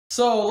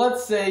So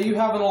let's say you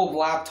have an old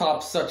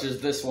laptop such as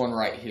this one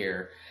right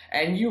here,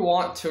 and you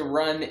want to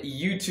run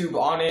YouTube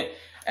on it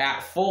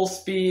at full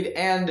speed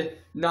and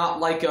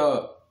not like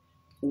a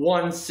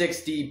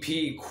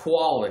 160p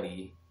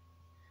quality.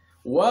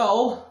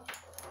 Well,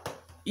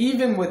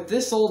 even with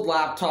this old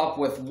laptop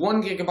with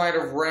 1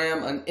 GB of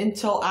RAM, an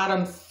Intel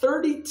Atom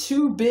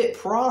 32-bit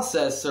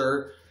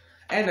processor,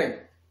 and a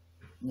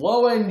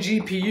low-end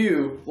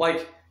GPU,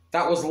 like,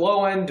 that was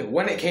low-end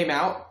when it came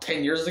out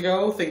 10 years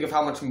ago. Think of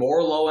how much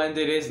more low-end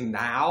it is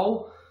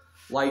now.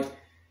 Like,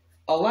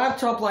 a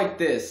laptop like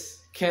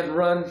this can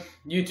run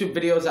YouTube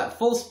videos at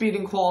full speed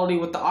and quality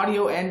with the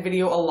audio and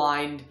video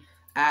aligned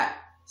at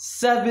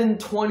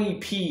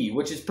 720p,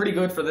 which is pretty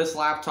good for this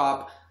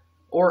laptop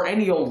or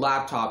any old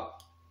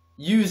laptop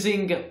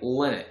using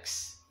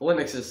Linux.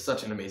 Linux is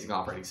such an amazing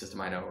operating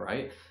system, I know,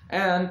 right?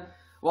 And,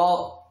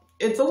 well,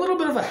 it's a little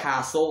bit of a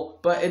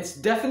hassle, but it's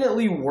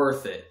definitely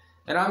worth it.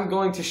 And I'm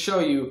going to show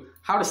you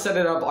how to set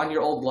it up on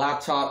your old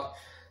laptop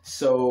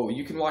so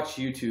you can watch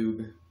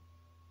YouTube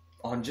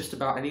on just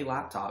about any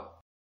laptop.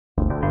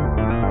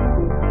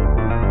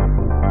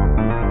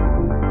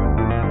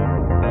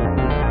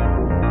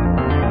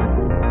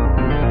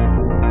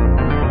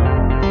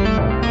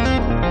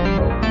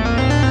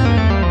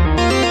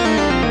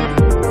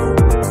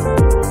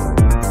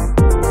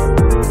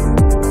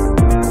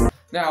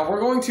 Now, we're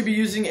going to be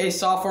using a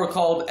software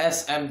called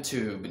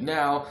SMTube.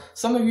 Now,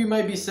 some of you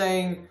might be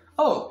saying,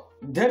 oh,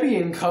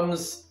 Debian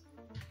comes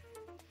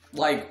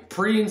like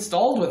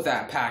pre-installed with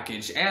that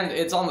package and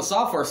it's on the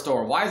software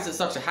store. Why is it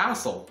such a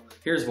hassle?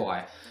 Here's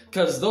why.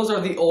 Because those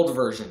are the old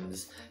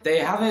versions. They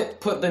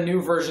haven't put the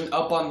new version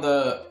up on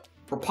the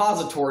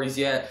repositories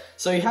yet,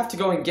 so you have to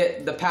go and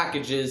get the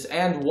packages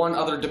and one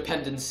other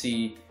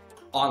dependency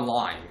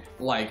online.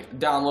 Like,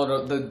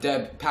 download the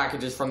deb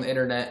packages from the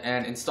internet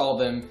and install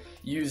them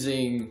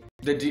using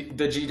the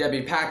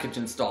GDebi package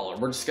installer.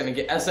 We're just gonna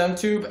get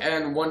SMTube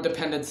and one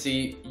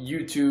dependency,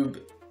 YouTube-DL,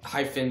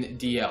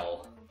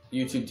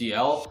 YouTube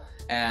DL,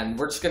 and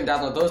we're just gonna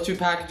download those two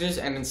packages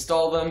and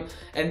install them,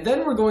 and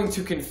then we're going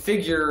to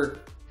configure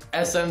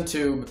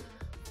SMTube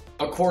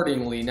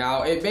accordingly.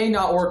 Now, it may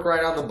not work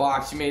right out of the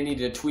box, you may need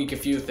to tweak a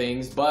few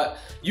things, but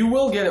you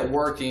will get it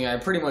working, I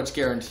pretty much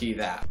guarantee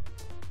that.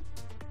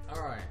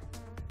 Alright,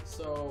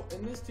 so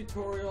in this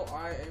tutorial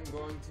I am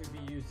going to be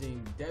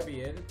using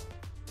Debian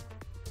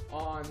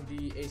on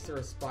the Acer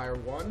Aspire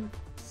One.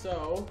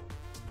 So,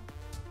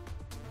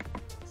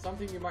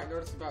 something you might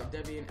notice about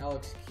Debian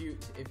LXQt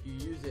if you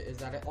use it is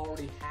that it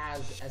already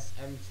has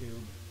SMTube,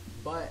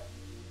 but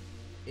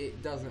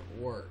it doesn't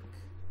work.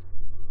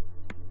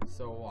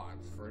 So watch,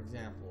 for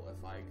example,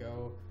 if I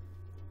go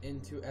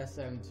into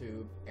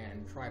SMTube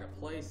and try to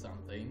play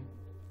something,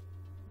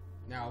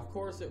 now of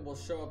course it will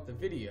show up the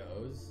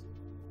videos,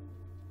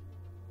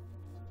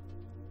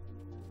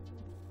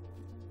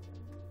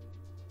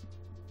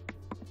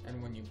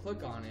 and when you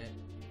click on it,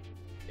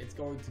 it's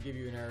going to give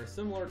you an error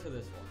similar to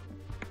this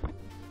one.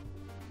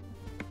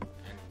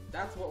 And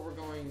that's what we're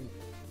going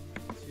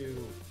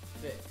to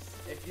fix.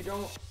 If you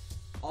don't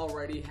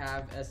already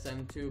have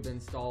SMTube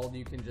installed,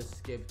 you can just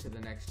skip to the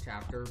next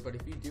chapter. But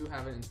if you do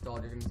have it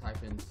installed, you're going to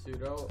type in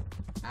sudo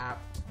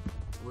apt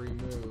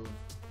remove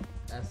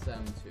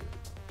SMTube.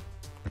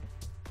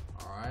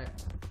 Alright.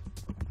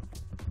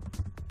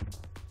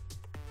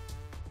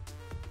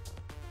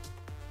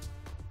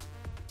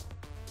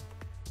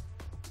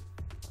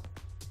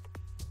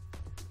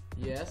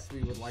 Yes, we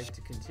would like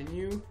to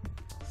continue.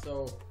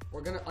 So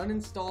we're going to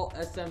uninstall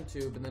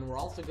SMTube, and then we're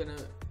also going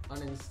to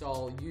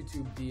uninstall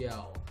YouTube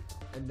DL.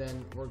 And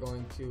then we're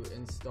going to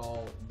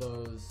install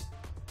those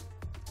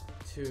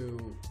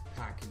two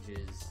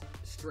packages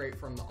straight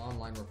from the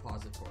online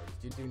repositories.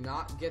 You do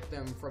not get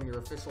them from your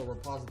official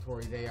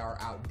repository, they are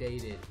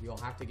outdated. You'll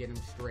have to get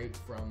them straight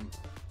from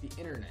the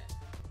internet.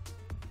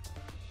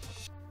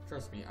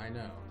 Trust me, I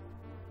know.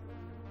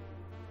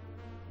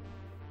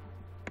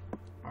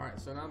 Alright,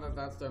 so now that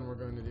that's done, we're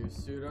going to do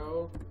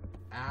sudo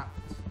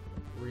apt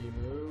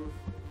remove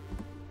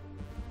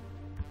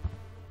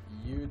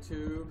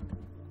YouTube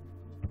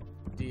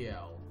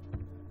DL.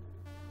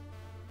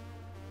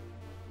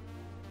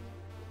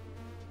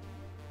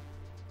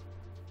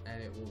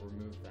 And it will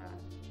remove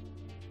that.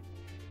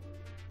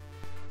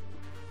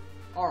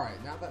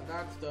 Alright, now that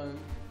that's done,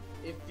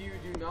 if you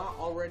do not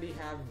already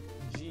have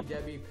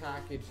GDebi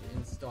package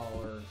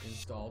installer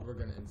installed, we're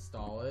going to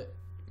install it.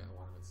 Got a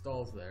lot of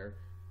installs there.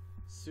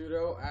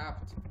 Sudo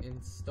apt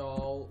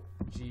install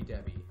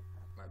GDebi.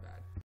 My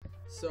bad.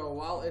 So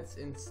while it's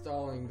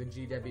installing the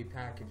GDebi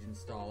package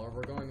installer,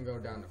 we're going to go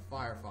down to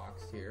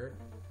Firefox here.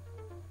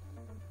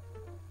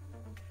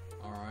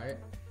 Alright.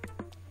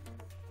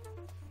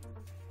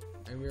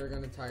 And we are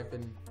going to type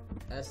in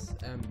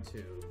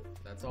SMTube.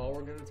 That's all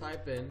we're going to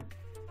type in.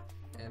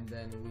 And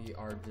then we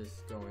are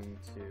just going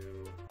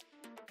to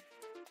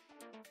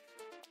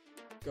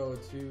go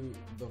to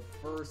the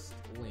first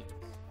link.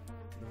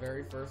 The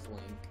very first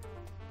link.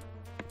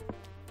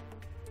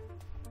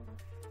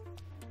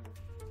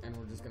 And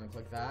we're just going to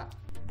click that.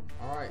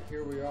 Alright,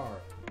 here we are.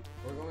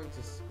 We're going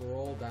to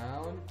scroll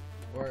down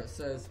where it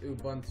says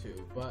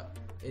Ubuntu, but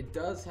it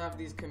does have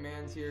these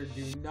commands here.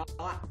 Do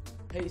not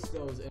paste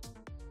those in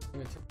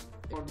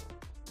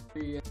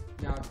the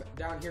now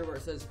down here where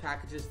it says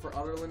packages for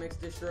other Linux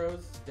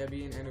distros,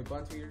 Debian and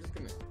Ubuntu, you're just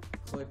gonna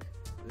click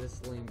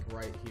this link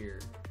right here,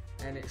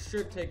 and it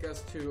should take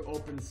us to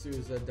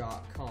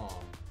OpenSUSE.com.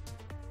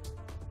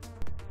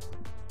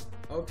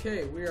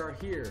 Okay, we are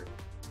here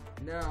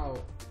now.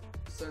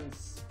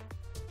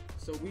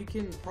 So we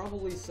can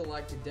probably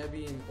select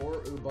Debian or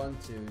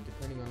Ubuntu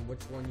depending on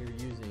which one you're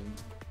using.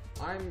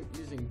 I'm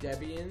using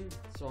Debian,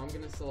 so I'm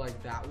gonna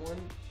select that one.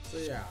 So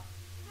yeah,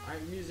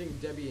 I'm using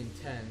Debian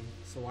 10,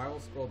 so I will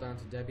scroll down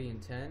to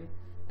Debian 10,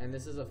 and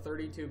this is a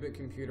 32-bit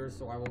computer,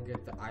 so I will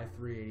get the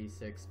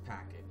i386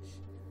 package.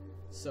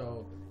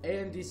 So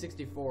AMD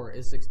 64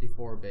 is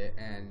 64-bit,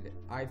 and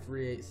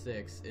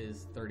i386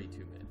 is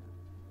 32-bit.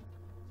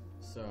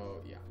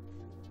 So yeah.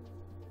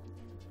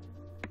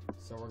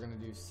 So we're gonna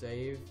do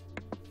save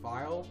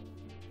file.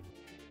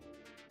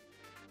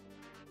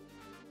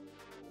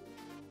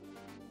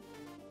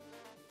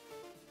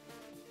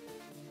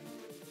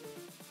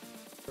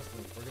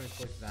 We're gonna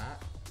click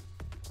that.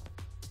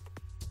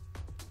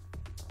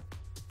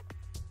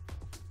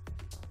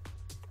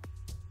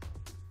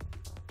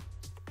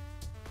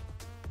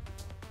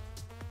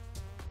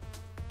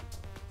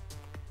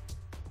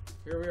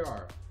 Here we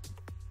are.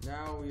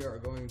 Now we are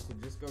going to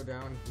just go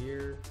down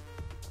here,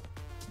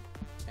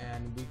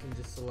 and we can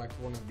just select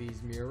one of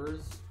these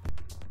mirrors.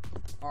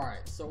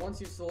 Alright, so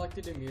once you've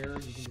selected a mirror,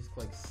 you can just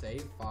click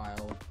save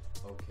file.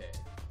 Okay.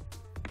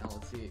 Now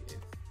let's see if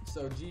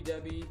so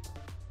GDebi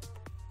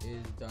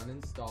is done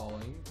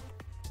installing.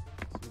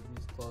 So we can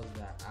just close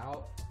that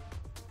out.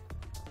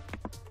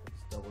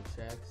 Let's double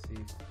check, see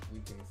if we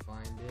can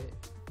find it.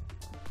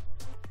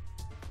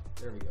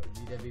 There we go,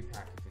 GDebi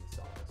package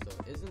installer. So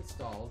it is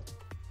installed,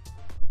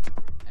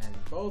 and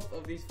both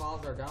of these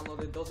files are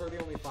downloaded. Those are the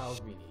only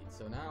files we need.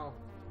 So now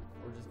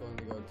we're just going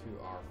to go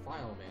to our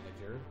file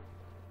manager.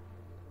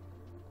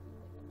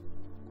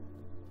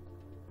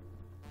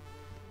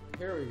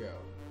 Here we go.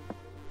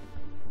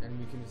 And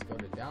we can just go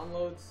to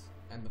downloads.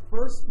 And the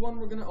first one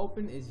we're going to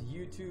open is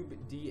YouTube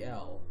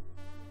DL.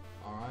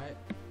 Alright,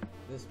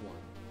 this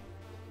one.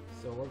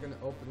 So we're going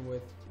to open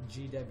with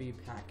GDebi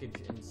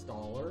package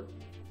installer.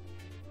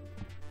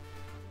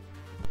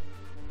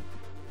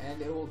 And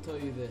it will tell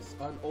you this: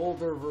 an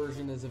older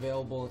version is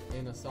available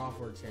in a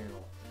software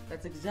channel.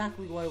 That's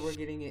exactly why we're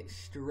getting it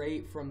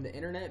straight from the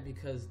internet,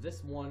 because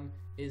this one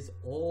is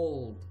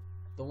old.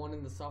 The one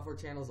in the software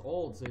channel is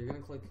old, so you're gonna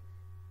click,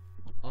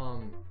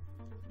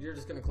 you're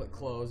just gonna click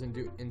close and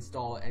do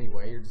install it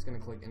anyway. You're just gonna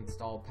click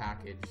install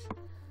package.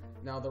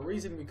 Now the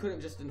reason we couldn't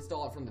just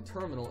install it from the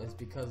terminal is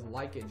because,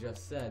 like it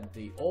just said,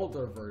 the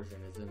older version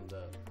is in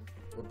the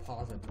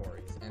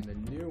repositories and the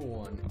new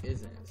one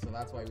isn't. So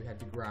that's why we had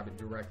to grab it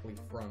directly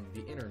from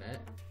the internet.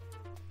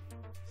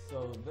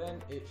 So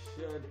then it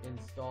should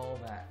install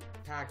that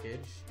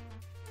package.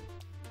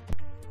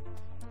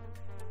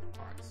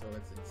 Alright, so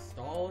it's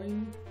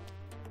installing.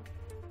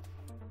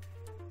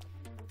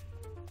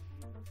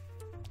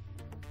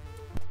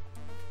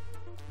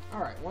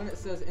 Alright, when it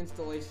says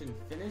installation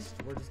finished,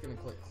 we're just going to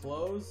click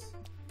close,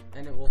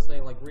 and it will say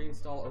like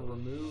reinstall or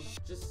remove.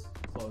 Just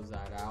close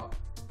that out.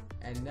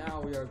 And now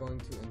we are going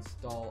to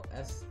install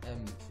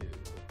SMTube.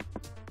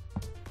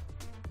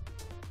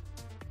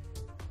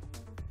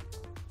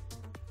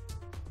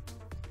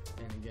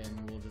 And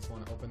again, we'll just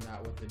want to open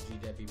that with the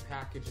GDebi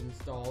package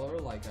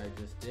installer like I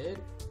just did.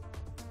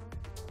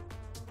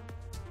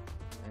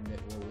 And it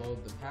will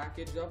load the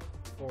package up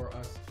for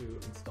us to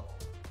install.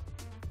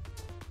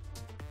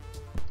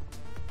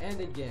 And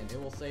again, it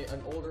will say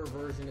an older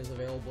version is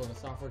available in a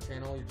software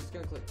channel. You're just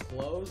going to click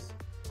close,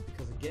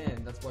 because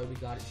again, that's why we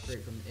got it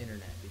straight from the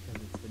internet,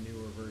 because it's the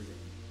newer version.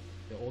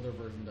 The older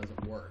version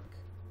doesn't work.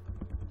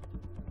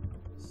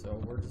 So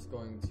we're just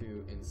going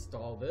to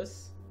install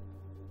this.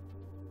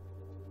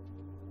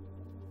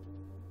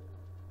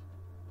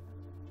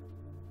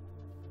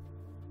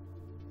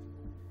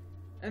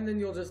 And then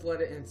you'll just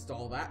let it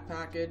install that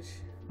package.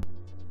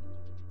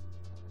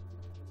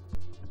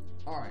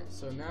 Alright,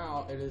 so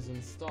now it is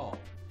installed.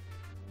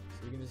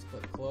 So we can just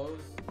click close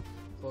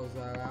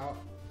that out,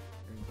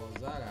 and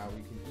close that out.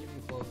 We can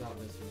even close out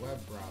this web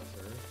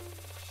browser.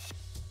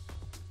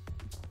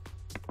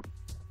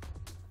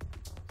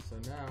 So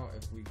now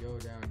if we go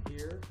down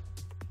here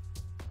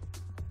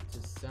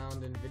to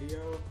sound and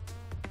video,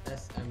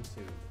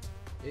 SMTube,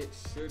 it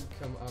should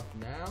come up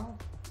now.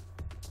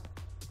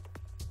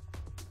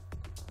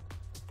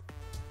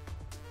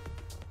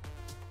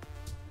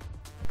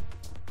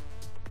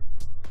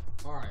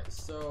 Alright,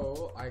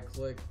 so I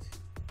clicked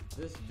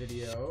this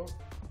video.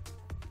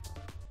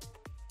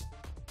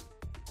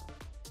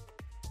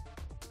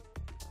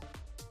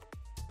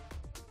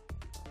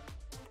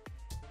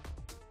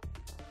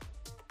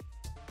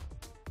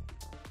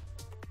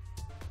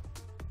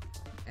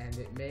 And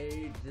it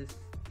may just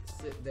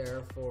sit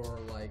there for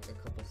like a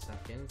couple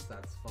seconds.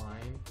 That's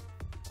fine.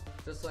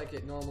 Just like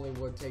it normally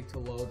would take to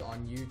load on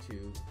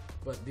YouTube.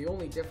 But the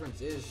only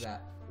difference is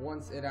that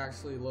once it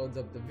actually loads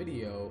up the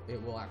video,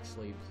 it will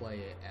actually play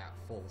it at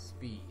full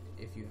speed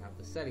if you have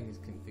the settings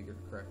configured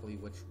correctly,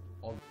 which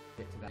I'll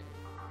get to that.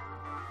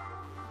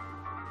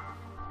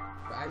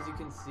 But as you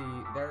can see,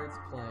 there it's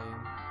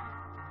playing.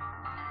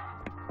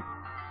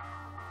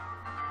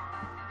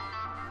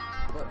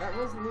 But that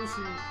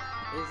resolution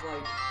is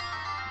like...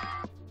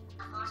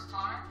 First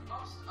time,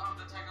 most of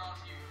the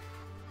technology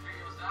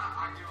videos that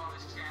I do on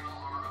this channel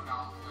are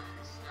about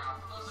Linux. Now,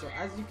 for those So of you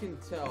as you can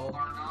tell... who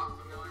are not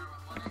familiar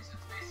with Linux,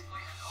 it's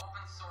basically an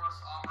open source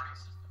operating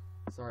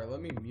system. Sorry,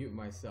 let me mute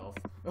myself.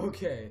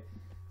 Okay,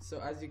 so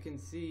as you can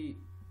see...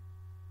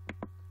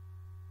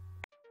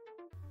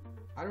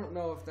 I don't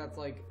know if that's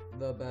like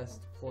the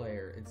best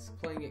player. It's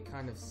playing it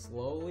kind of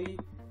slowly.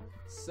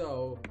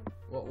 So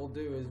what we'll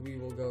do is we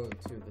will go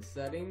to the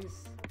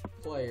settings,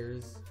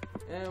 players,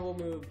 and we'll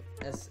move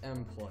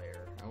SM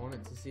player. I want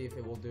it to see if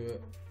it will do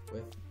it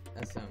with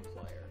SM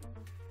player.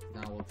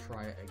 Now we'll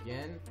try it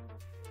again.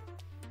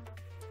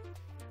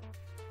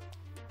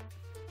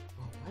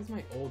 Oh, why is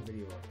my old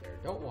video up there?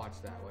 Don't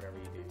watch that, whatever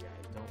you do,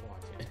 guys. Don't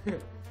watch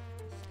it.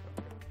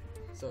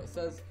 So it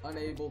says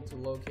unable to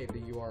locate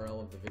the URL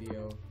of the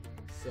video.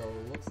 So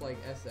it looks like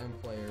SM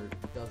player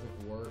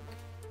doesn't work.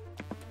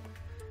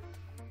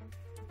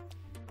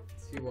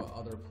 Let's see what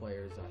other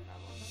players I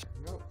have on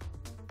there. Nope.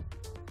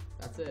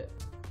 That's it.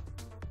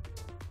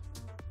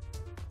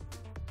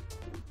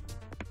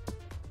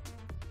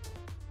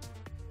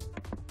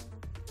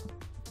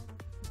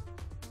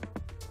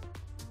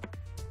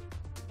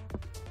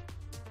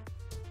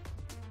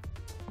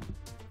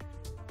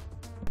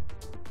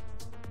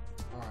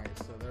 Alright,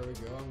 so there we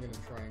go. I'm gonna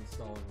try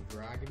installing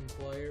Dragon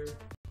Player.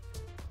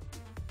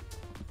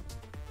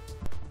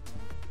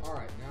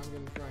 Alright, now I'm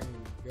going to try and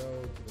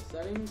go to the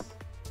settings.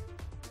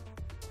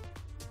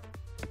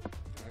 I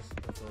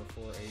actually prefer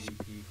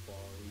 480p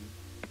quality.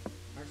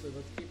 Actually,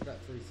 let's keep it at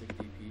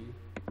 360p.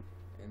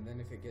 And then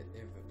if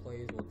it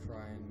plays, we'll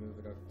try and move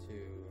it up to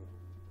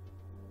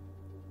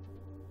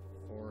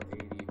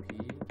 480p.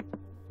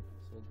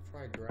 So we'll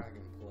try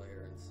Dragon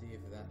Player and see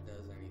if that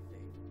does anything.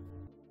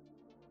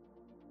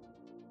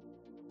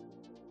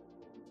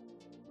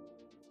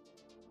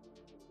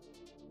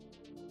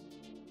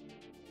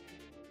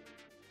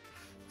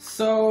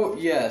 So,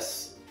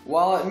 yes,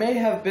 while it may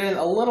have been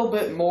a little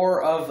bit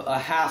more of a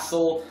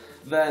hassle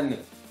than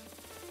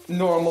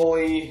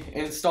normally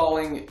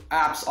installing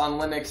apps on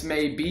Linux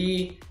may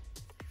be,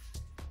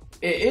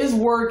 it is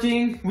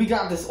working. We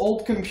got this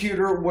old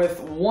computer with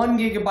 1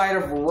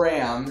 GB of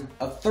RAM,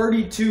 a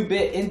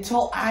 32-bit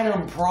Intel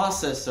Atom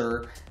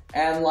processor,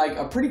 and like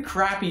a pretty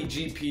crappy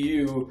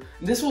GPU.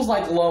 This was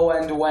like low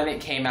end when it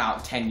came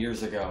out 10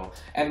 years ago.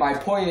 And my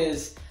point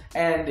is,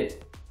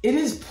 it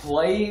is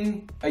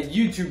playing a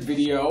YouTube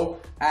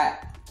video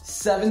at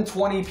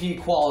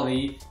 720p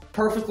quality,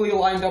 perfectly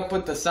lined up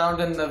with the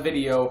sound in the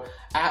video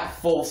at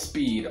full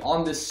speed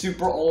on this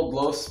super old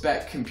low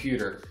spec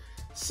computer.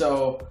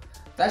 So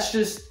that's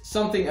just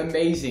something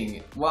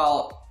amazing.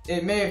 While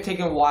it may have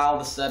taken a while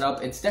to set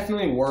up, it's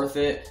definitely worth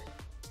it.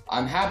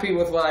 I'm happy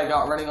with what I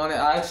got running on it.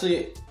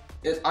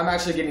 I'm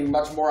actually getting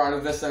much more out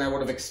of this than I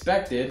would have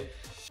expected.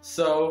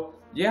 So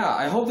yeah,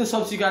 I hope this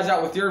helps you guys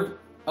out with your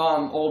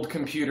old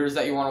computers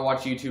that you want to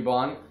watch YouTube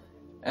on.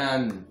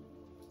 And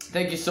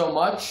thank you so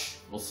much.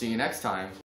 We'll see you next time.